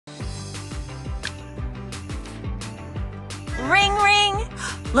Ring, ring!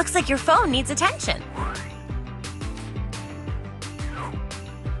 Looks like your phone needs attention.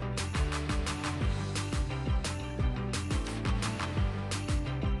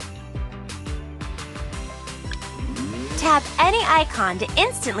 Tap any icon to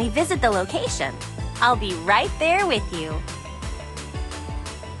instantly visit the location. I'll be right there with you.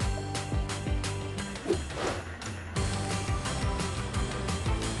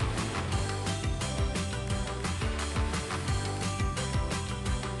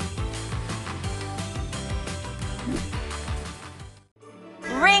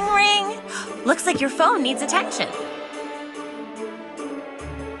 Ring, ring! Looks like your phone needs attention.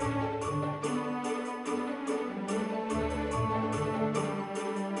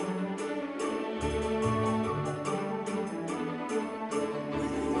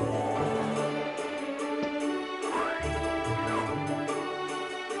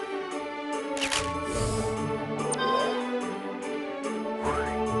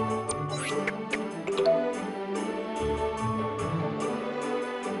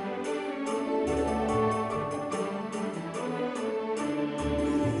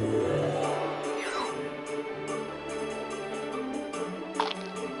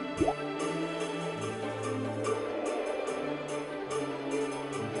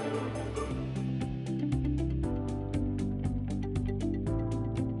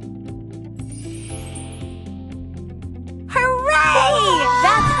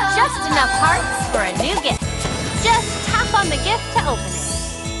 That's just enough hearts for a new gift. Just tap on the gift to open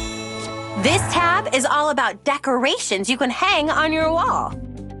it. This tab is all about decorations you can hang on your wall.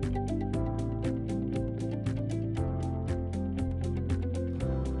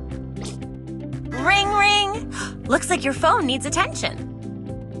 Ring, ring! Looks like your phone needs attention.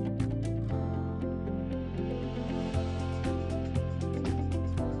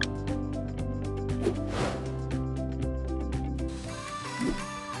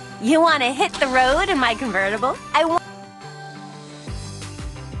 You want to hit the road in my convertible?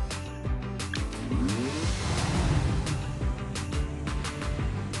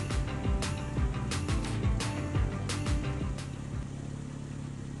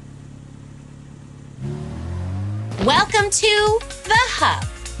 Welcome to The Hub,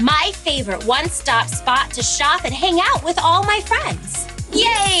 my favorite one-stop spot to shop and hang out with all my friends.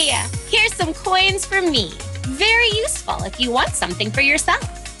 Yay! Here's some coins from me. Very useful if you want something for yourself.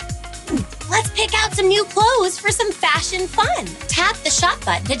 Let's pick out some new clothes for some fashion fun. Tap the shop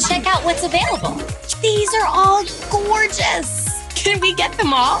button to check out what's available. These are all gorgeous. Can we get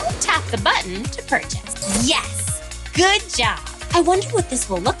them all? Tap the button to purchase. Yes, good job. I wonder what this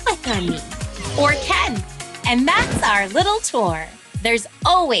will look like on me. Or Ken. And that's our little tour. There's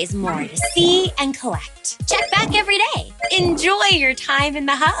always more to see and collect. Check back every day. Enjoy your time in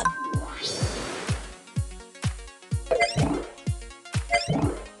the Hub.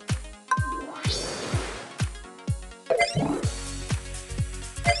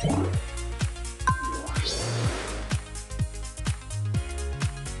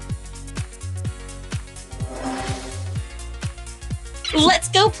 Let's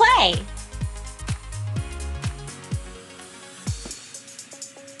go play!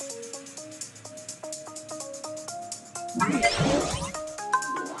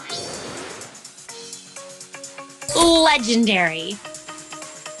 Legendary.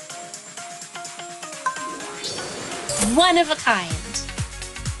 One of a kind.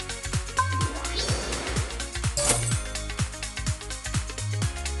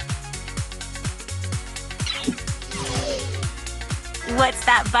 What's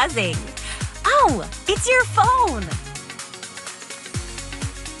that buzzing? Oh, it's your phone!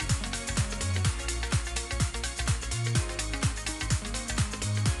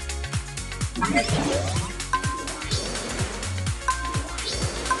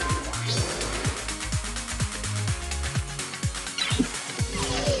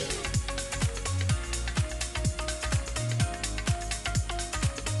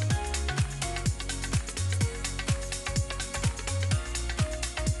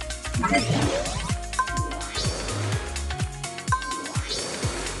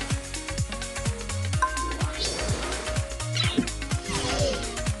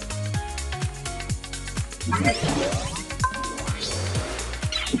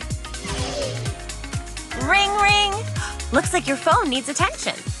 Ring, ring! Looks like your phone needs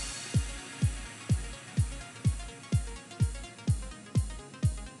attention.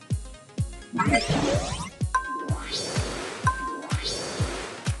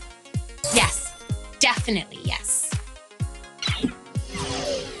 Yes, definitely yes.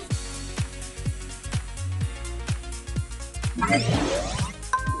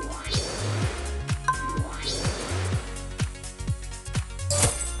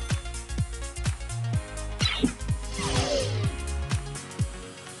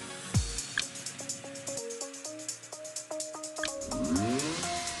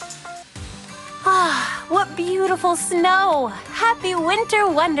 beautiful snow! Happy winter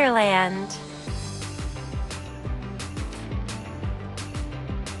wonderland!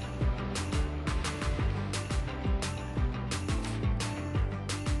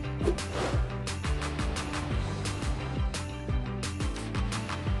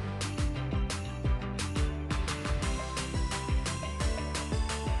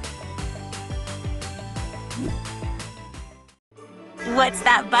 What's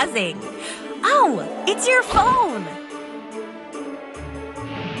that buzzing? Oh, it's your phone!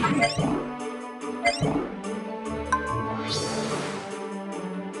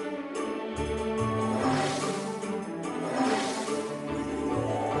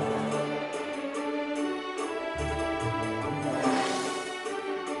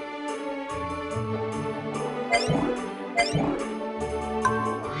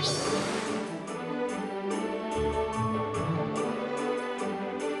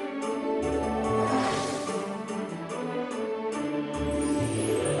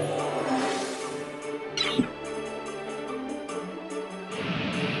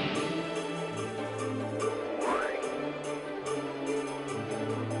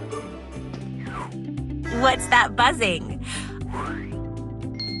 What's that buzzing?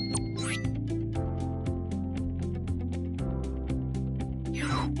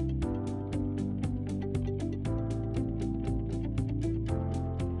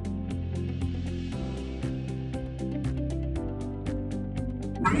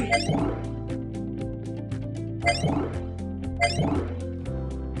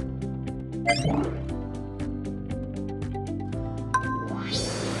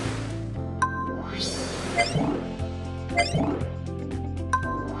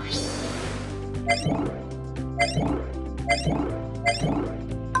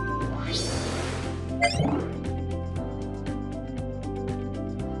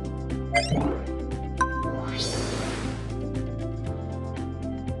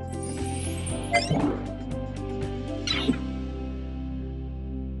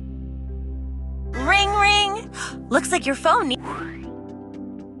 Ring, ring! Looks like your phone needs...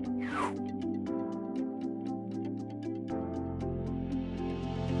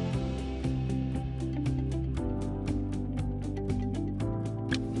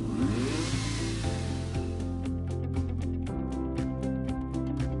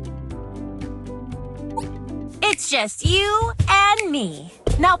 It's just you and me.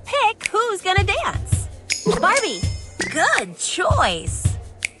 Now pick who's gonna dance. Barbie, good choice.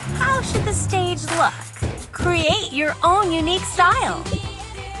 How should the stage look? Create your own unique style.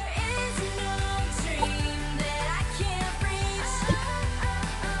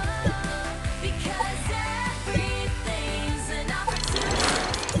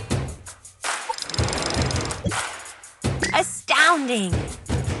 Astounding!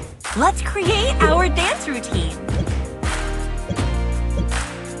 Let's create our dance routine.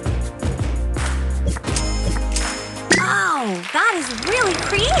 Oh, that is really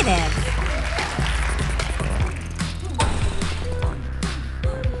creative.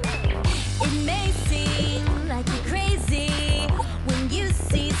 It may seem like you're crazy when you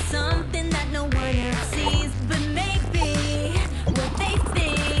see something that no one else sees, but maybe what they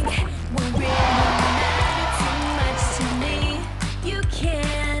think won't really matter too much to me. You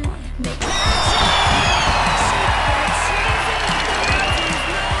can make magic, shake the trees and make the mountains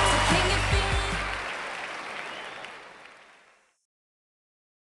blow. So can you feel it?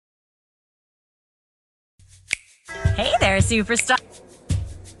 Hey there, superstar.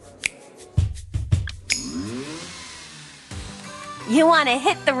 You want to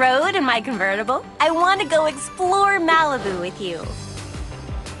hit the road in my convertible? I want to go explore Malibu with you.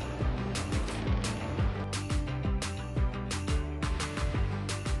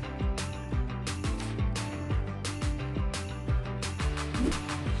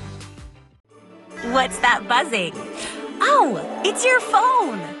 What's that buzzing? Oh, it's your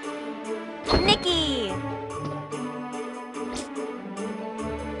phone! Nikki!